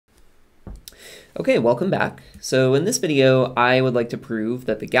Okay, welcome back. So in this video, I would like to prove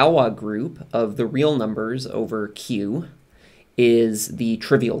that the Galois group of the real numbers over Q is the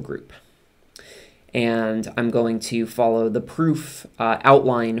trivial group. And I'm going to follow the proof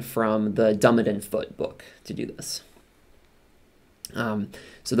outline from the Dummett and Foote book to do this.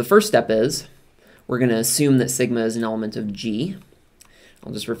 So the first step is we're going to assume that sigma is an element of G.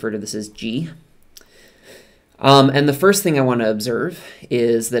 I'll just refer to this as G. And the first thing I want to observe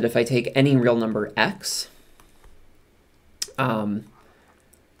is that if I take any real number x, that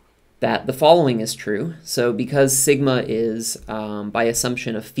the following is true. So because sigma is, by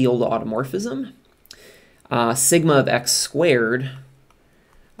assumption, a field automorphism, sigma of x squared,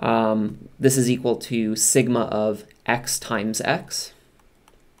 this is equal to sigma of x times x,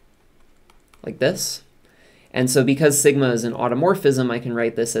 like this. And so because sigma is an automorphism, I can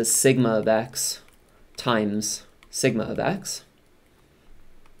write this as sigma of x times sigma of x.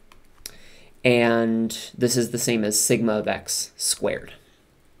 And this is the same as sigma of x squared.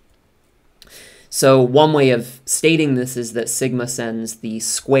 So one way of stating this is that sigma sends the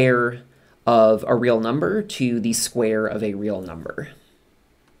square of a real number to the square of a real number.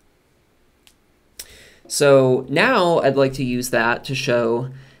 So now I'd like to use that to show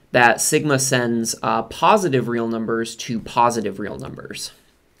that sigma sends positive real numbers to positive real numbers.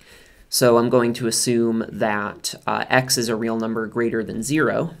 So I'm going to assume that x is a real number greater than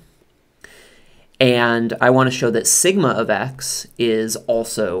 0. And I want to show that sigma of x is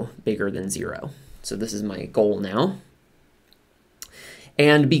also bigger than 0. So this is my goal now.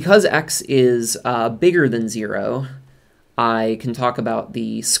 And because x is bigger than 0, I can talk about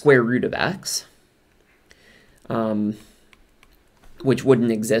the square root of x, which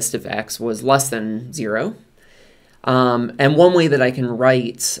wouldn't exist if x was less than 0. And one way that I can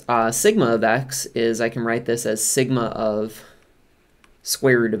write sigma of x is I can write this as sigma of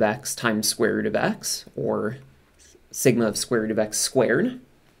square root of x times square root of x, or sigma of square root of x squared.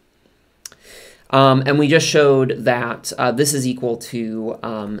 And we just showed that this is equal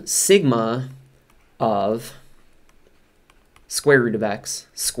to sigma of square root of x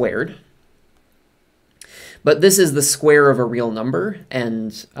squared. But this is the square of a real number, and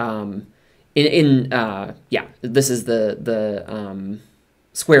this is the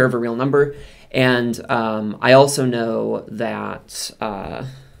square of a real number, and I also know that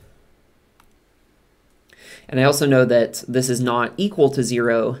this is not equal to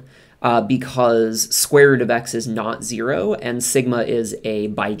 0 because square root of x is not 0, and sigma is a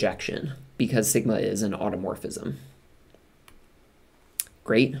bijection because sigma is an automorphism.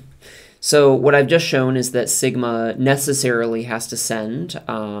 Great. So what I've just shown is that sigma necessarily has to send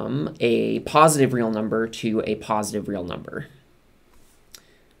a positive real number to a positive real number.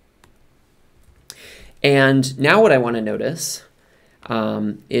 And now what I want to notice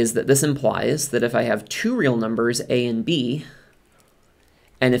is that this implies that if I have two real numbers, a and b,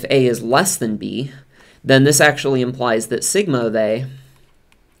 and if a is less than b, then this actually implies that sigma of a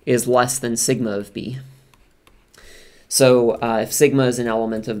is less than sigma of b. So if sigma is an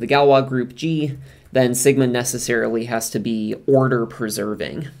element of the Galois group G, then sigma necessarily has to be order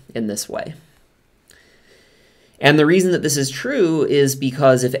preserving in this way. And the reason that this is true is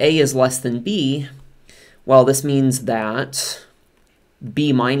because if a is less than b, well, this means that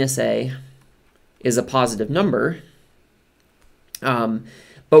b minus a is a positive number.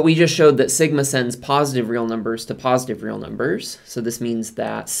 But we just showed that sigma sends positive real numbers to positive real numbers. So this means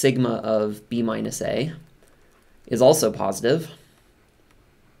that sigma of b minus a is also positive.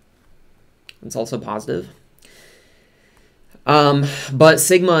 It's also positive. But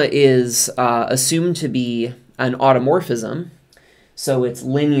sigma is assumed to be an automorphism, so it's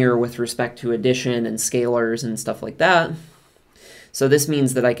linear with respect to addition and scalars and stuff like that. So this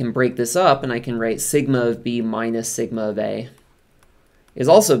means that I can break this up and I can write sigma of b minus sigma of a is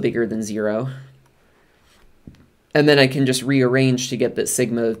also bigger than 0. And then I can just rearrange to get that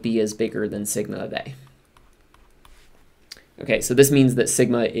sigma of b is bigger than sigma of a. Okay, so this means that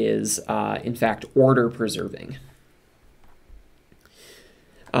sigma is, in fact, order preserving.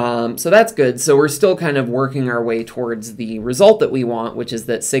 So that's good. So we're still kind of working our way towards the result that we want, which is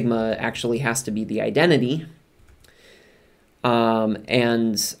that sigma actually has to be the identity.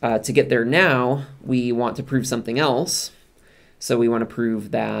 To get there now, we want to prove something else. So we want to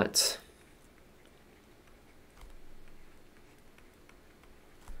prove that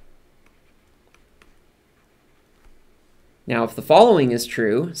now, if the following is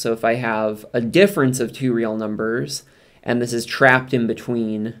true, so if I have a difference of two real numbers, and this is trapped in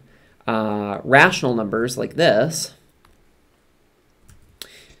between rational numbers like this,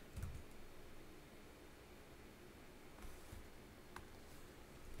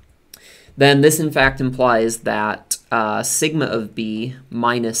 then this in fact implies that sigma of b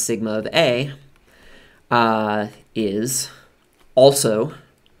minus sigma of a is also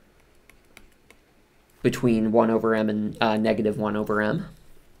between 1 over m and negative 1 over m.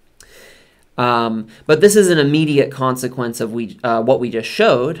 But this is an immediate consequence of what we just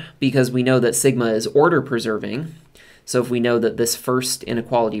showed, because we know that sigma is order preserving. So if we know that this first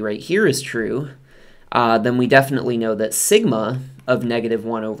inequality right here is true, then we definitely know that sigma of negative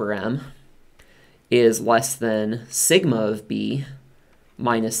 1 over m is less than sigma of b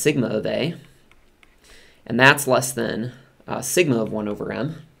minus sigma of a. And that's less than sigma of 1 over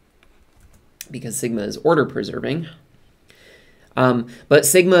m, because sigma is order preserving. But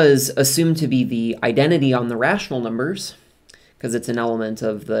sigma is assumed to be the identity on the rational numbers, because it's an element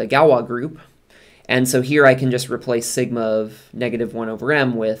of the Galois group. And so here I can just replace sigma of negative 1 over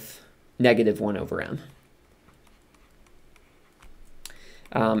m with negative 1 over m.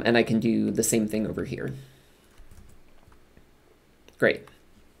 And I can do the same thing over here. Great.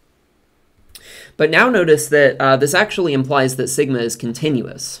 But now notice that this actually implies that sigma is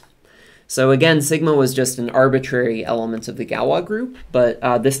continuous. So again, sigma was just an arbitrary element of the Galois group, but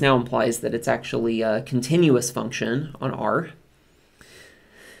this now implies that it's actually a continuous function on R.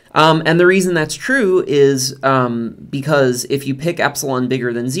 And the reason that's true is because if you pick epsilon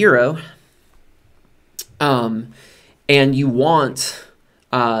bigger than 0, and you want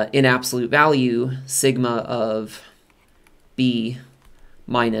in absolute value sigma of b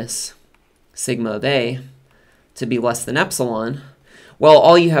minus sigma of a to be less than epsilon, well,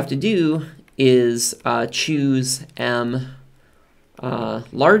 all you have to do is choose m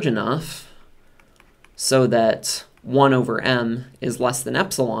large enough so that 1 over m is less than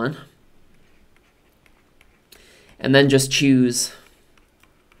epsilon, and then just choose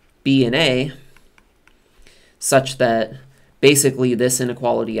b and a such that basically this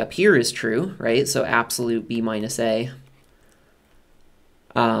inequality up here is true, right? So absolute b minus a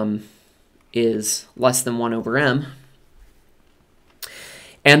is less than 1 over m.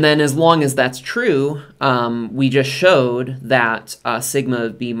 And then as long as that's true, we just showed that sigma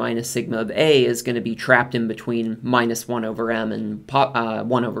of b minus sigma of a is going to be trapped in between minus 1 over m and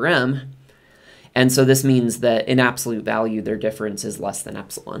 1 over m. And so this means that in absolute value, their difference is less than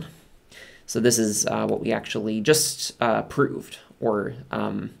epsilon. So this is what we actually just proved, or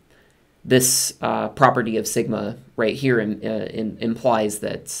this property of sigma right here implies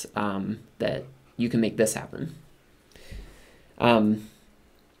that, that you can make this happen.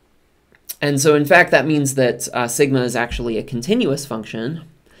 And so in fact, that means that sigma is actually a continuous function.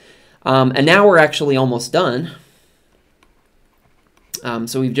 And now we're actually almost done.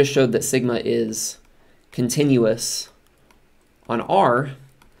 So we've just showed that sigma is continuous on R,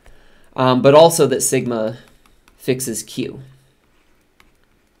 but also that sigma fixes Q.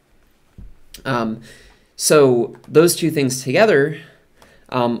 So those two things together,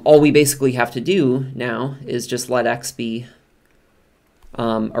 all we basically have to do now is just let x be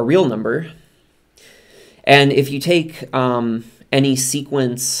a real number. And if you take any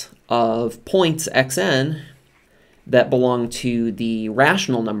sequence of points xn that belong to the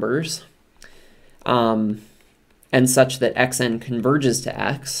rational numbers, and such that xn converges to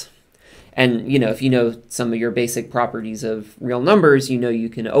x, and if you know some of your basic properties of real numbers, you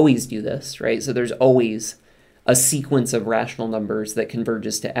can always do this, right? So there's always a sequence of rational numbers that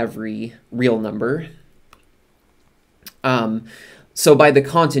converges to every real number. So by the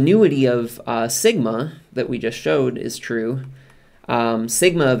continuity of sigma that we just showed is true,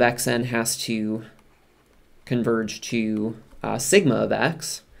 sigma of xn has to converge to sigma of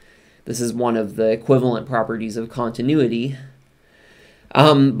x. This is one of the equivalent properties of continuity.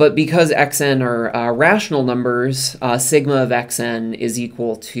 But because xn are rational numbers, sigma of xn is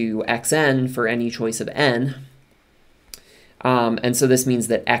equal to xn for any choice of n. And so this means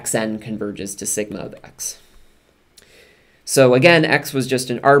that xn converges to sigma of x. So again, x was just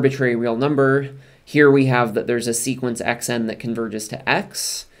an arbitrary real number. Here we have that there's a sequence xn that converges to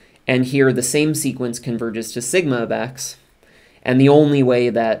x, and here the same sequence converges to sigma of x. And the only way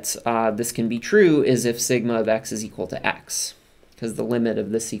that this can be true is if sigma of x is equal to x, because the limit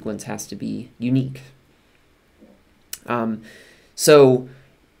of this sequence has to be unique. So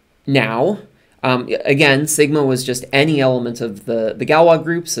now, again, sigma was just any element of the Galois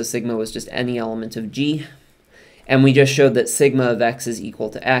group, so sigma was just any element of G. And we just showed that sigma of x is equal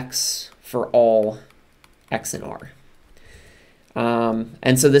to x for all x in R.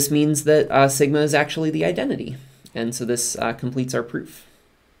 And so this means that sigma is actually the identity. And so this completes our proof.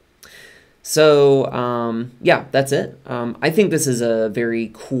 So yeah, that's it. I think this is a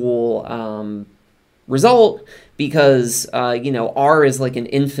very cool result because, R is like an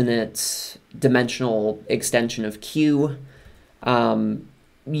infinite dimensional extension of Q.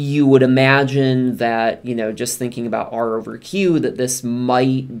 You would imagine that, just thinking about R over Q, that this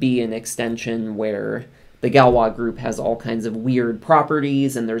might be an extension where the Galois group has all kinds of weird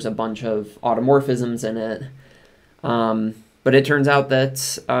properties and there's a bunch of automorphisms in it. But it turns out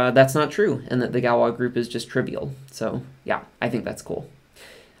that that's not true and that the Galois group is just trivial. So yeah, I think that's cool.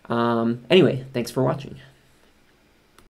 Anyway, thanks for watching.